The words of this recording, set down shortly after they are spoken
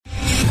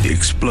the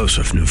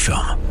explosive new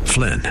film,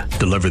 Flynn,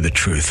 deliver the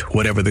truth,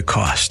 whatever the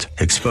cost,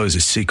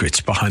 exposes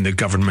secrets behind the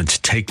government's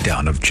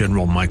takedown of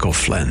General Michael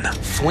Flynn.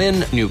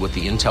 Flynn knew what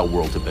the intel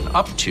world had been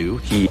up to.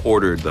 He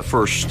ordered the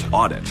first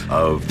audit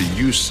of the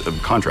use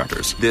of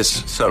contractors.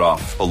 This set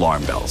off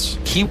alarm bells.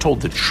 He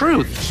told the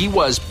truth. He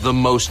was the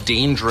most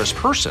dangerous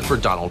person for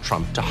Donald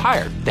Trump to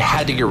hire. They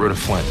had to get rid of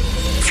Flynn.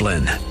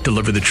 Flynn,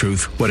 deliver the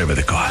truth, whatever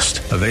the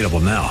cost. Available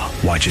now.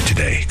 Watch it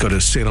today. Go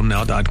to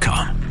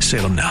salemnow.com.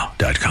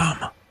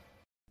 salemnow.com.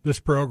 This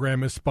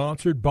program is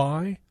sponsored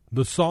by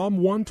the Psalm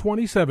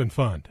 127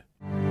 Fund.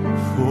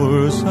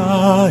 For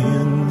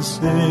Zion's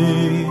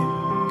sake,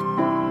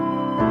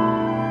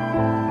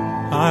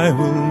 I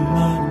will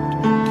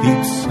not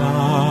keep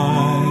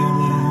silent.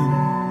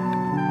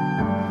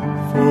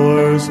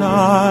 For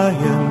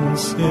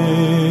Zion's sake,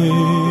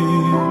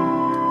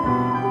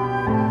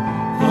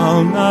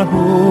 I'll not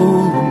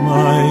hold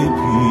my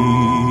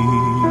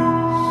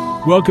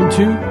peace. Welcome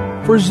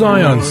to For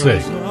Zion's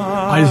Sake.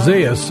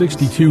 Isaiah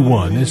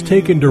 62:1 is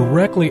taken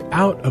directly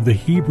out of the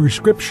Hebrew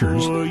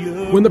Scriptures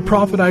when the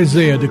prophet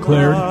Isaiah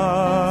declared,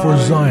 "For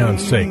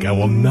Zion's sake I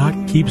will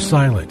not keep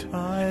silent,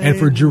 and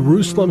for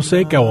Jerusalem's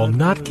sake I will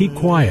not keep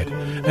quiet,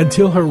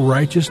 until her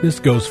righteousness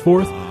goes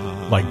forth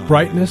like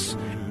brightness,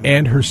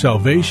 and her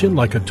salvation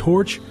like a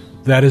torch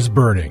that is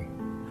burning."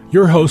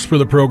 Your hosts for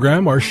the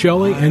program are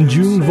Shelley and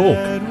June Volk,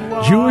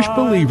 Jewish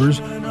believers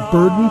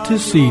burdened to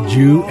see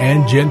Jew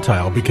and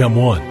Gentile become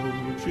one.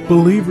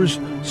 Believers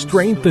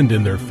strengthened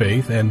in their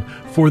faith and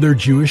for their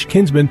Jewish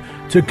kinsmen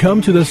to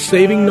come to the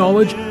saving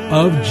knowledge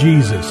of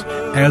Jesus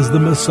as the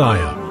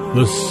Messiah,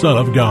 the Son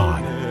of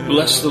God.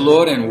 Bless the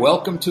Lord and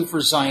welcome to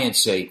For Zion's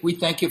Sake. We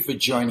thank you for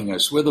joining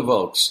us. We're the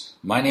Volks.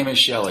 My name is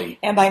Shelley.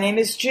 And my name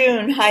is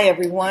June. Hi,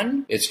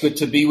 everyone. It's good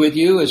to be with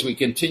you as we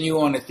continue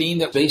on a theme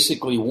that's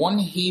basically one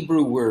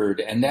Hebrew word,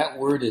 and that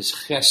word is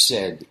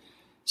Chesed.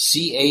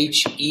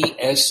 Chesed.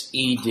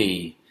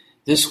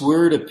 This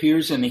word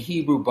appears in the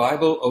Hebrew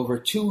Bible over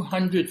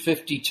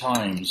 250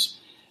 times,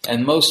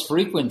 and most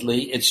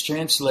frequently it's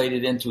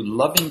translated into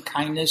loving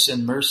kindness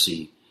and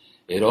mercy.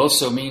 It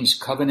also means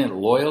covenant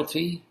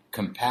loyalty,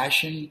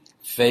 compassion,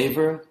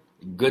 favor,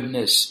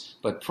 goodness,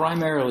 but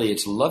primarily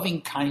it's loving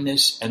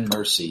kindness and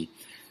mercy.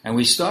 And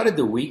we started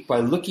the week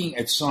by looking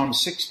at Psalm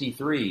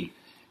 63,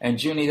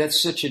 and Junie, that's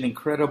such an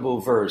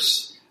incredible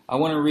verse. I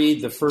want to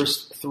read the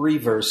first 3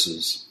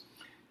 verses.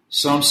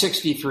 Psalm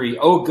 63,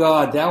 O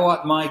God, thou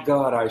art my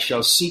God, I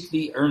shall seek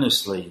thee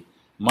earnestly.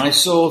 My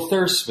soul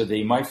thirsts for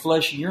thee, my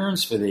flesh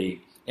yearns for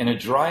thee, in a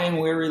dry and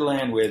weary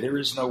land where there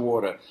is no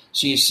water.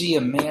 So you see,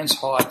 a man's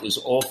heart is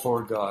all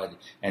for God.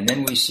 And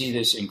then we see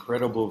this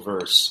incredible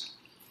verse.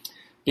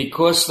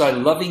 Because thy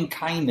loving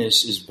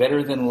kindness is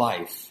better than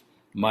life,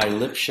 my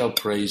lips shall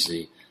praise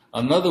thee.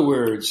 In other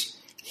words,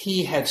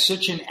 he had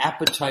such an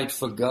appetite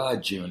for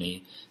God,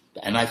 Junie,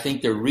 and I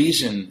think the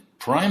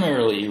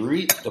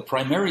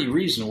primary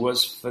reason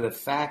was for the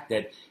fact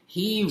that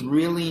he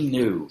really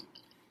knew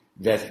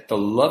that the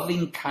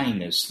loving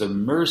kindness, the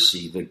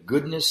mercy, the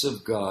goodness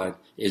of God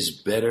is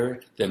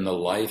better than the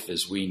life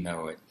as we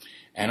know it.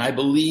 And I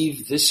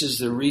believe this is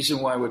the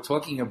reason why we're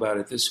talking about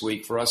it this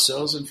week for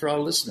ourselves and for our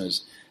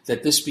listeners,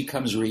 that this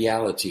becomes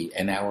reality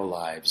in our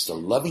lives. The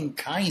loving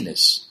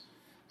kindness,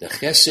 the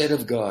chesed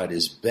of God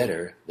is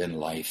better than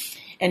life.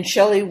 And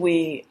Shelley,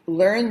 we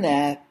learn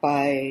that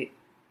by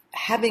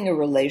having a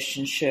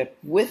relationship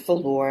with the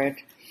Lord.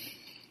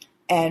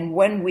 And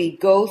when we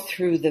go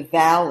through the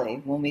valley,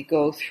 when we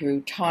go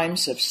through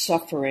times of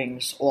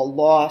sufferings or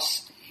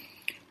loss,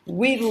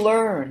 we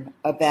learn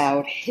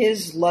about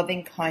His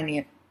loving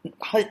kindness,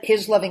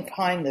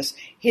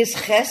 His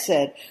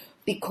chesed,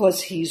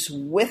 because He's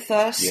with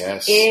us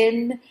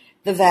in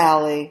the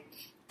valley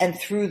and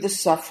through the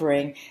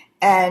suffering.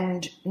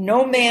 And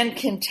no man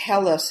can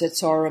tell us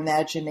it's our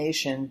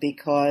imagination,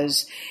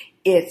 because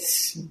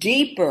it's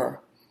deeper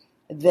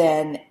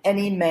than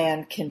any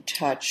man can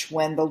touch.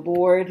 When the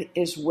Lord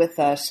is with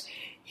us,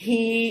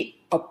 He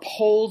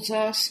upholds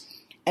us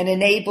and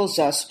enables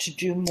us to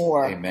do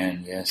more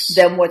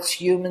than what's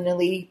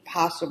humanly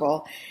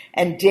possible.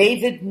 And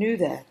David knew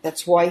that.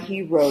 That's why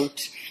he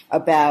wrote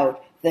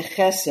about the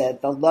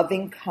chesed, the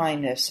loving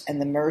kindness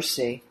and the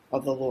mercy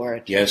of the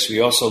Lord. Yes, we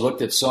also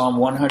looked at Psalm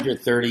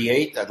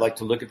 138. I'd like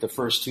to look at the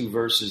first 2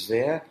 verses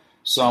there.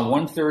 Psalm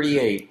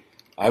 138,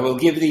 I will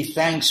give thee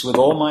thanks with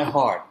all my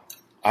heart.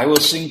 I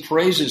will sing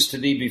praises to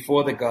thee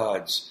before the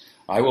gods.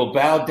 I will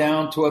bow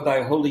down toward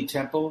thy holy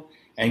temple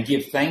and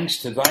give thanks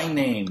to thy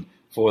name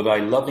for thy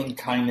loving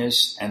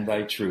kindness and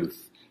thy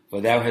truth.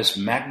 For thou hast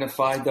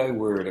magnified thy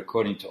word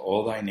according to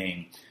all thy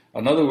name.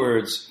 In other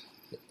words,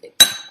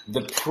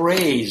 the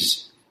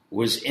praise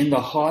was in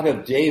the heart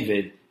of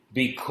David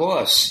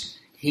because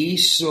he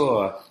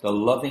saw the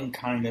loving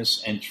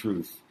kindness and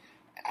truth.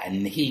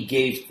 And he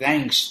gave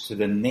thanks to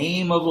the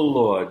name of the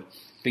Lord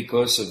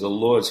because of the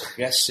Lord's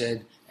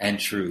chesed and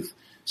truth.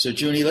 So,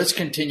 Junie, let's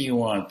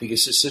continue on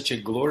because it's such a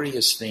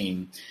glorious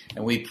theme,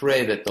 and we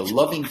pray that the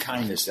loving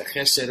kindness, the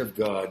chesed of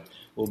God,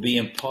 will be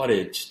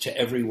imparted to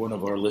every one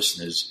of our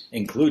listeners,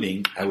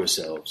 including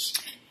ourselves.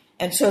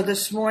 And so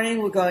this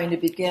morning we're going to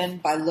begin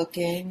by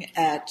looking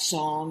at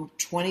Psalm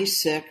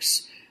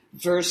 26,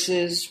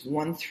 verses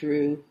 1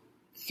 through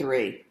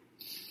 3.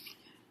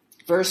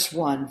 Verse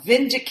 1,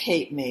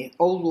 Vindicate me,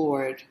 O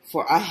Lord,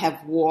 for I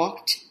have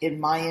walked in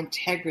my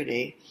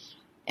integrity,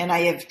 and I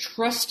have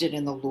trusted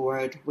in the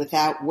Lord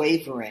without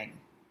wavering.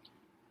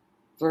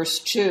 Verse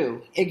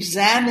 2,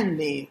 Examine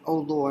me, O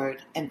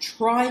Lord, and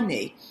try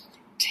me.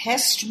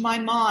 Test my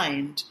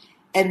mind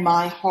and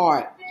my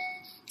heart.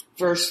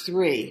 Verse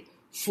 3,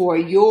 For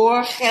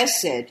your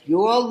chesed,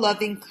 your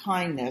loving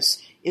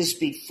kindness, is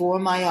before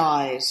my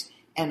eyes,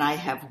 and I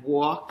have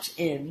walked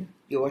in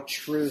your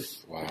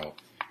truth. Wow.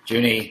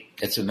 Junie,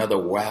 it's another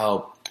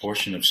wow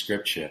portion of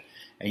Scripture.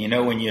 And you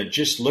know, when you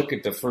just look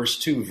at the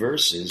first two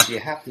verses, you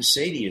have to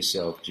say to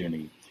yourself,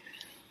 Junie,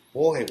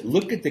 boy,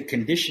 look at the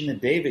condition that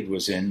David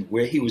was in,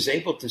 where he was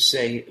able to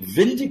say,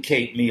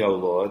 Vindicate me, O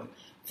Lord,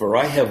 for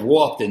I have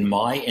walked in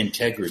my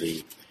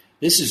integrity.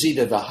 This is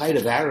either the height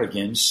of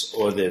arrogance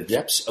or the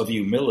depths of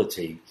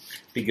humility,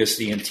 because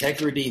the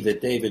integrity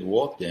that David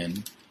walked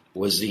in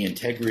was the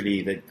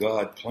integrity that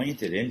God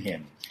planted in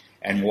him.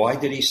 And why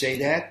did he say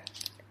that?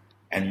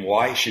 And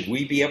why should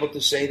we be able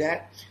to say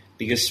that?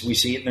 Because we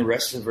see it in the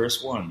rest of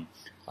verse 1.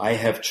 I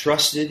have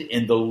trusted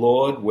in the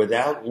Lord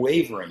without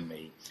wavering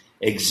me.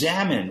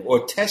 Examine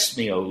or test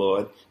me, O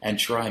Lord, and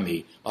try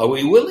me. Are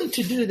we willing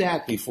to do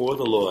that before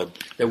the Lord,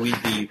 that we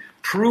be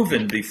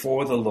proven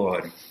before the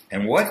Lord?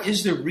 And what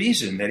is the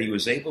reason that he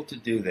was able to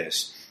do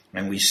this?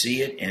 And we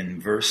see it in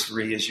verse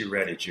 3 as you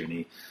read it,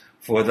 Junie.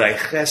 For thy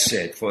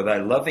chesed, for thy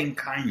loving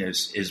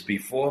kindness is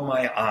before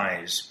my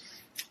eyes,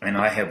 and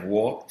I have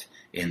walked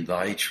in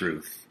thy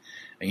truth.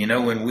 And you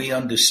know, when we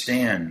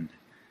understand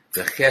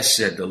the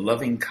chesed, the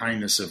loving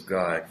kindness of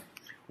God,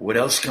 what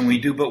else can we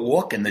do but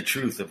walk in the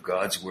truth of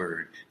God's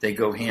word? They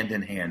go hand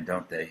in hand,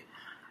 don't they?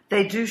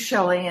 They do,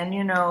 Shelley. And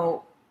you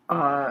know,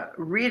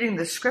 reading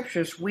the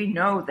scriptures, we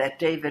know that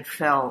David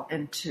fell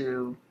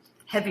into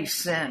heavy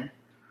sin.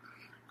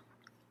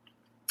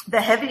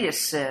 The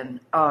heaviest sin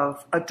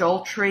of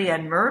adultery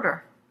and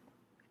murder.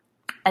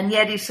 And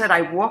yet he said,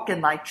 I walk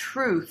in thy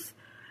truth.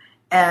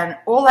 And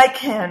all I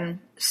can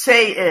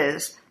say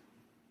is,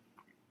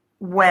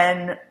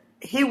 when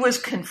he was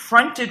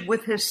confronted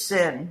with his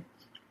sin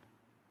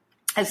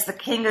as the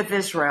king of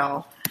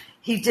Israel,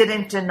 he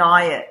didn't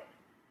deny it,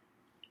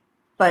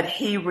 but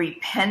he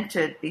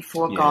repented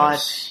before God.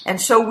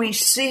 And so we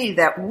see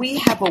that we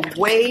have a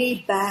way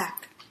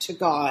back to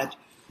God.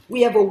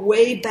 We have a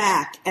way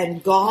back,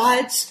 and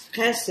God's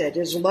chesed,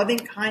 his loving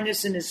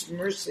kindness and his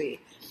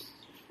mercy,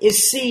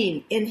 is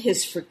seen in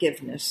his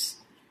forgiveness.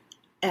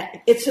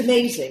 It's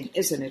amazing,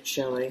 isn't it,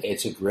 Shelley?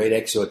 It's a great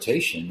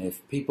exhortation.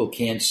 If people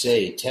can't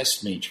say,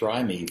 test me,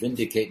 try me,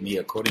 vindicate me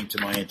according to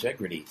my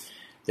integrity,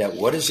 that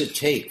what does it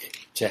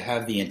take to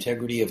have the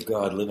integrity of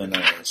God live in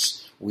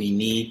us? We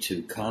need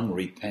to come,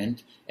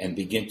 repent, and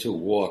begin to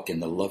walk in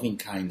the loving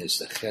kindness,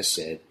 the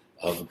chesed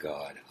of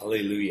God.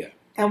 Hallelujah.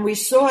 And we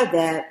saw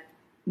that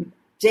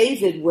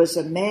David was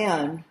a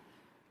man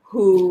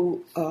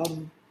who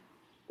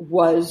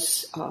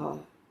was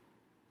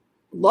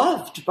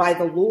loved by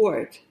the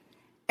Lord.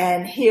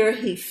 And here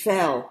he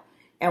fell.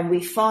 And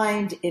we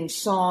find in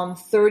Psalm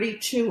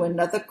 32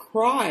 another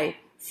cry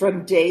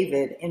from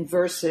David in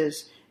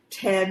verses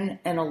 10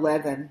 and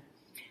 11.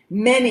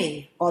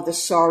 Many are the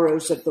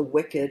sorrows of the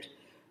wicked,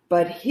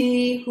 but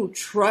he who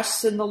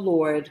trusts in the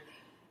Lord,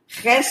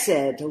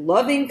 chesed,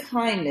 loving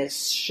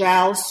kindness,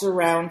 shall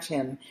surround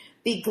him.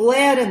 Be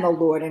glad in the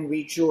Lord and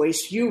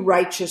rejoice, you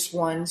righteous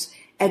ones,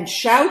 and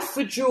shout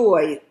for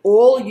joy,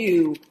 all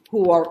you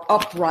who are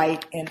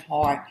upright in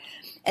heart.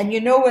 And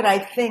you know what I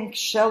think,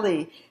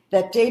 Shelley,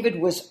 that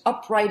David was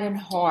upright in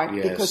heart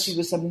because he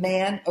was a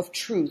man of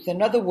truth.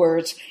 In other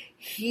words,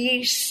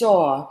 he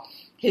saw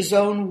his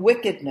own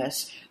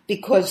wickedness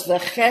because the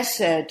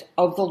chesed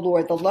of the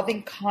Lord, the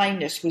loving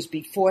kindness, was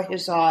before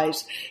his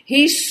eyes.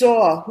 He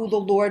saw who the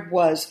Lord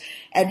was,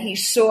 and he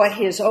saw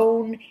his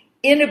own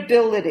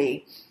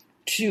inability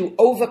to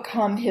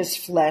overcome his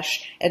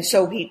flesh. And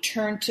so he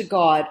turned to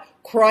God,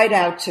 cried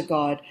out to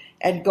God,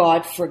 and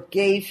God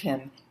forgave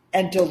him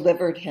and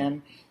delivered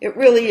him. It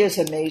really is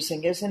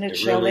amazing, isn't it,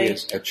 Shelley? It really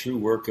is a true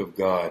work of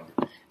God.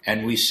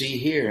 And we see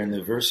here in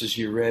the verses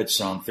you read,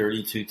 Psalm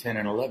 32, 10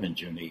 and 11,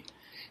 Junie,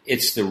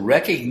 it's the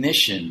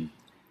recognition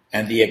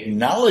and the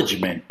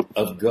acknowledgement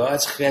of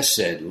God's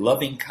chesed,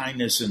 loving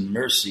kindness and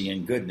mercy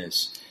and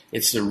goodness.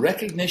 It's the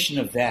recognition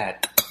of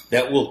that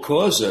will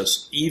cause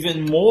us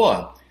even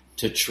more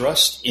to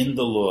trust in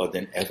the Lord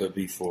than ever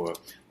before.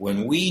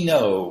 When we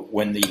know,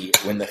 when the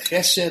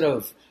chesed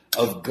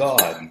of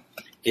God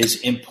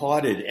is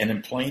imparted and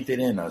implanted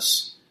in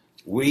us,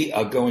 we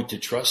are going to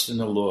trust in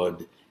the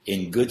Lord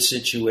in good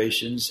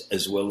situations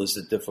as well as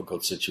the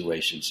difficult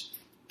situations,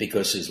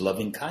 because his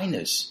loving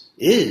kindness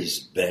is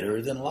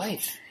better than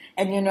life.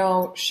 And you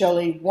know,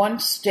 Shelley,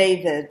 once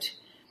David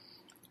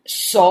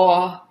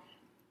saw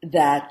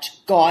that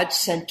God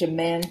sent a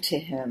man to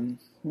him,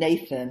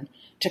 Nathan,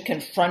 to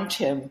confront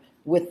him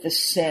with the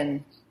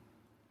sin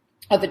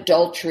of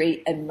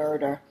adultery and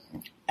murder.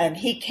 and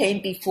he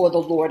came before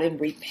the Lord and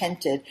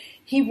repented.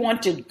 He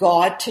wanted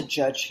God to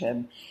judge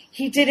him.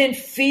 He didn't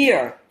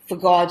fear for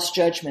God's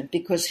judgment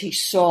because he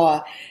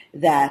saw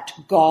that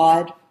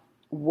God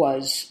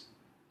was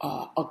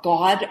a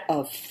God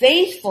of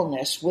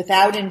faithfulness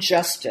without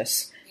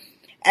injustice.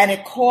 And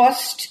it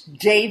cost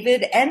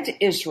David and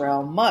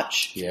Israel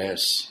much.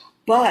 Yes.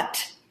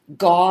 But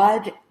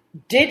God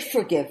did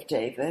forgive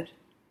David.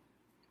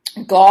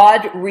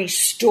 God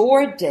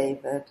restored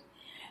David.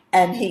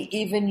 And he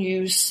even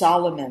used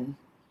Solomon,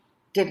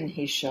 didn't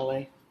he,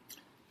 Shelley?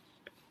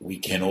 We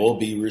can all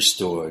be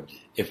restored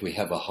if we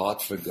have a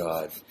heart for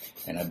God.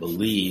 And I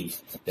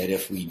believe that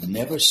if we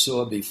never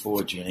saw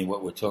before, Jenny,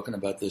 what we're talking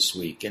about this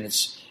week, and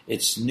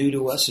it's new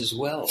to us as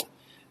well,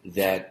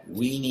 that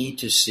we need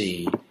to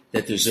see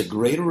that there's a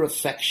greater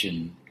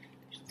affection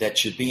that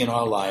should be in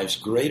our lives,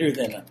 greater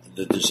than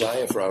the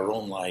desire for our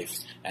own life,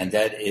 and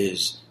that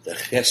is the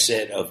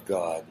Chesed of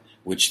God,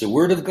 which the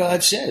Word of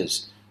God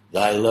says,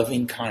 thy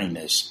loving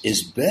kindness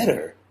is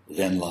better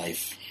than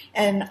life.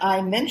 And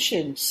I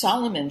mentioned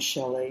Solomon,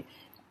 Shelley,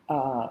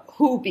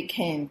 who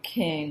became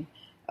king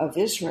of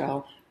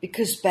Israel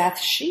because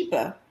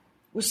Bathsheba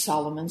was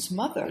Solomon's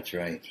mother. That's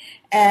right.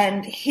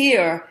 And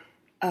here,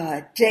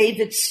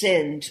 David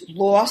sinned,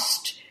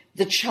 lost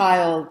the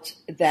child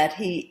that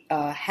he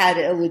had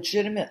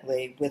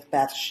illegitimately with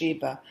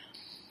Bathsheba.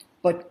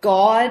 But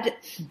God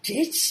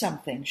did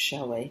something,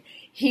 Shelley.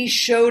 He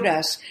showed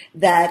us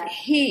that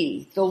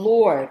he, the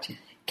Lord,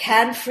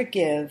 can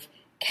forgive,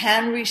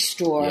 can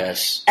restore,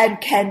 yes,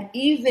 and can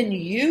even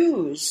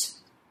use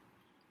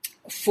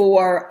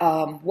for,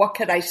 what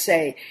could I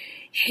say,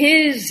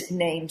 his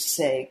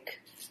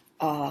namesake,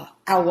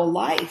 our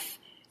life.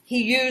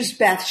 He used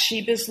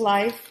Bathsheba's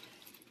life,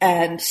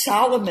 and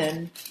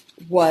Solomon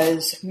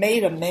was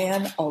made a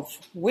man of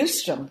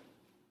wisdom.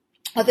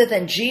 Other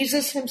than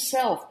Jesus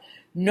himself,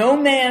 no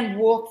man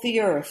walked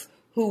the earth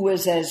who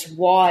was as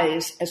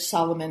wise as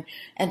Solomon.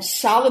 And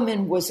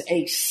Solomon was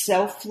a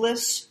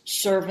selfless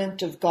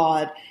servant of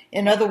God.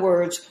 In other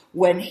words,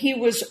 when he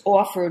was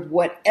offered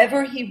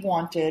whatever he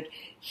wanted,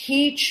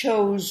 he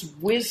chose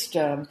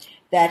wisdom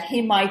that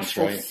he might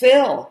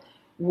fulfill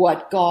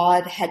what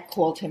God had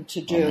called him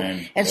to do.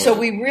 Amen. And so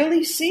we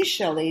really see,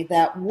 Shelley,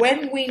 that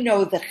when we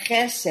know the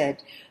chesed,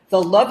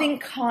 the loving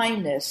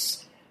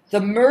kindness, the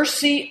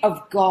mercy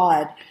of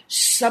God,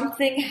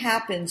 something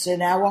happens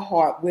in our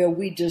heart where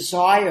we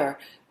desire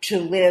to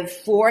live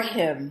for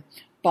him,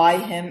 by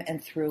him,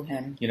 and through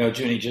him. You know,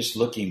 Junie, just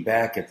looking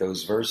back at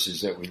those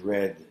verses that we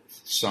read,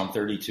 Psalm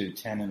 32,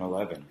 10 and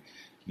 11,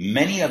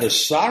 many are the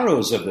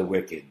sorrows of the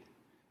wicked.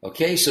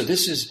 Okay, so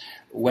this is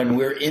when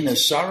we're in a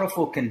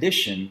sorrowful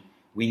condition,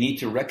 we need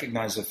to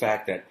recognize the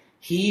fact that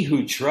he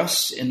who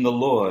trusts in the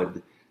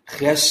Lord,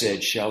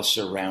 Chesed shall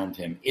surround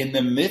him. In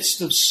the midst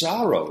of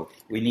sorrow,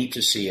 we need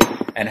to see it.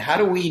 And how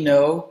do we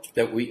know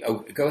that we...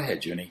 Oh, go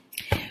ahead, Junie.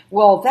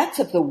 Well, that's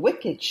of the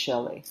wicked,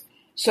 Shelley.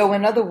 So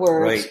in other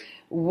words,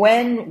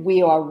 when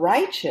we are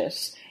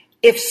righteous,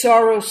 if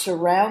sorrow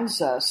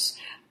surrounds us,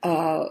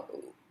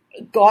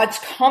 God's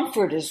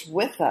comfort is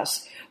with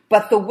us.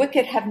 But the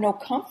wicked have no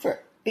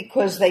comfort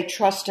because they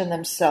trust in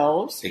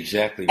themselves.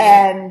 Exactly. Right.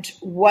 And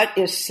what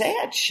is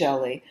sad,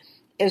 Shelley,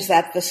 is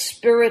that the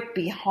spirit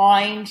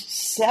behind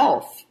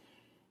self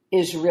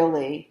is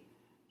really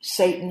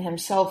Satan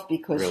himself,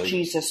 because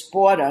Jesus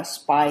bought us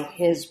by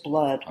his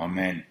blood.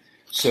 Amen.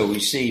 So we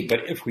see,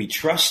 but if we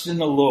trust in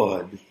the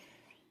Lord,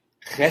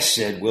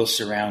 Chesed will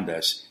surround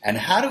us. And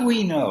how do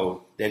we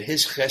know that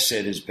his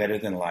Chesed is better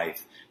than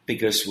life?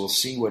 Because we'll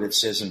see what it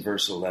says in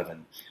verse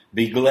 11.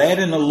 Be glad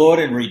in the Lord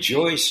and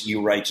rejoice,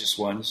 you righteous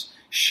ones.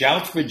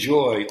 Shout for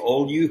joy,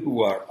 all you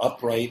who are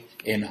upright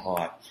in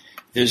heart.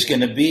 There's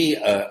going to be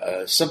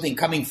something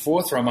coming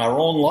forth from our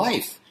own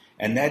life,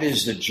 and that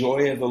is the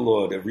joy of the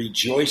Lord, a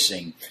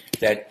rejoicing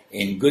that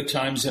in good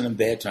times and in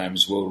bad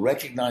times we'll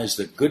recognize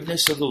the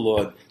goodness of the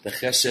Lord, the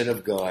chesed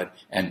of God,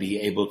 and be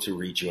able to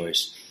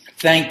rejoice.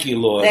 Thank you,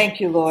 Lord. Thank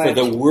you, Lord. For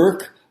the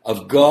work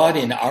of God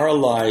in our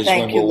lives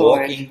when we're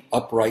walking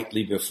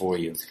uprightly before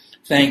you.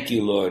 Thank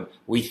you, Lord.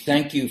 We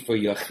thank you for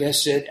your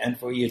chesed and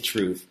for your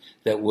truth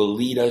that will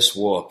lead us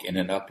walk in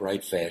an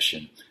upright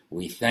fashion.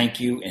 We thank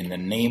you in the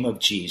name of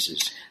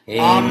Jesus.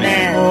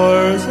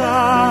 Amen.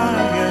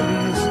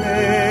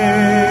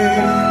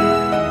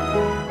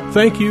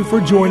 Thank you for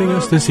joining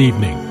us this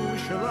evening.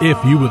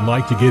 If you would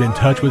like to get in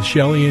touch with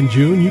Shelley and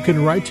June, you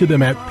can write to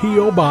them at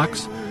P.O.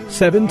 Box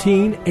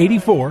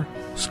 1784,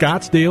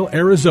 Scottsdale,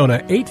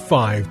 Arizona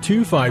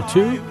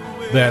 85252.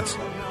 That's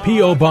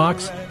P.O.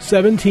 Box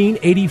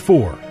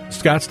 1784,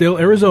 Scottsdale,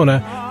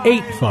 Arizona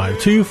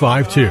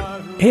 85252.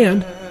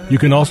 And you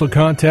can also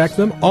contact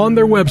them on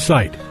their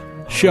website,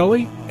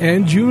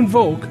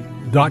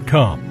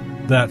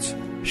 ShelleyandJuneVolk.com. That's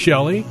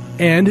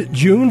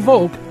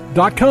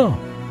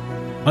ShelleyandJuneVolk.com.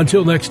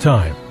 Until next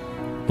time,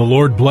 the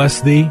Lord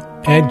bless thee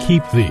and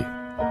keep thee.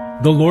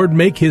 The Lord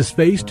make his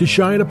face to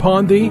shine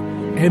upon thee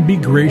and be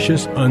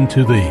gracious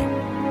unto thee.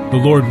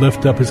 The Lord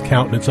lift up his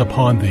countenance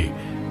upon thee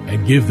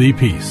and give thee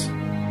peace.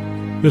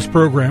 This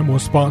program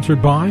was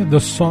sponsored by the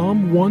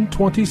Psalm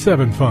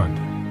 127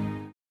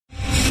 Fund.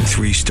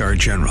 3-star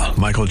General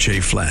Michael J.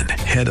 Flynn,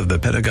 head of the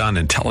Pentagon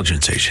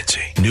Intelligence Agency,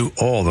 knew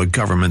all the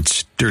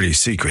government's dirty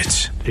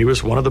secrets. He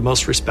was one of the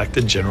most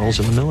respected generals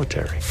in the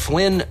military.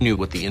 Flynn knew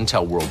what the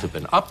intel world had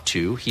been up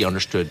to. He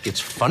understood its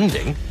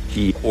funding.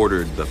 He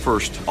ordered the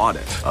first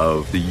audit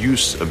of the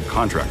use of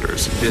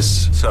contractors.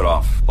 This set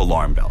off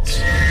alarm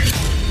bells.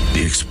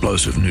 The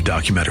explosive new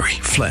documentary,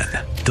 Flynn,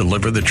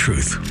 Deliver the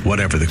Truth,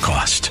 Whatever the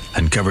Cost,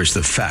 uncovers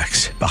the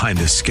facts behind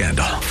this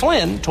scandal.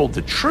 Flynn told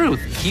the truth.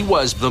 He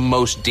was the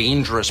most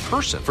dangerous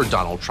person for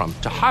Donald Trump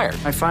to hire.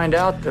 I find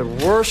out the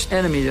worst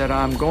enemy that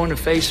I'm going to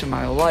face in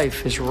my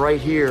life is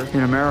right here in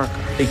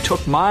America. They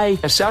took my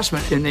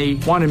assessment and they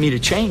wanted me to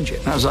change it.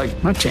 And I was like,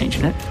 I'm not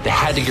changing it. They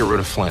had to get rid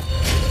of Flynn.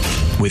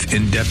 With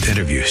in-depth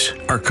interviews,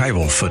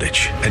 archival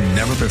footage, and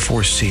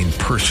never-before-seen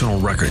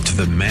personal records of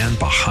the man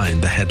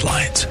behind the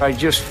headlines. I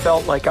just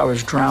felt like I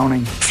was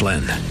drowning.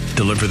 Flynn,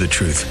 Deliver the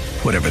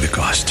Truth, Whatever the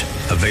Cost.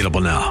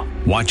 Available now.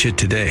 Watch it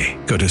today.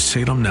 Go to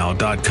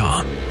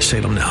salemnow.com.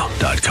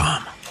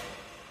 salemnow.com.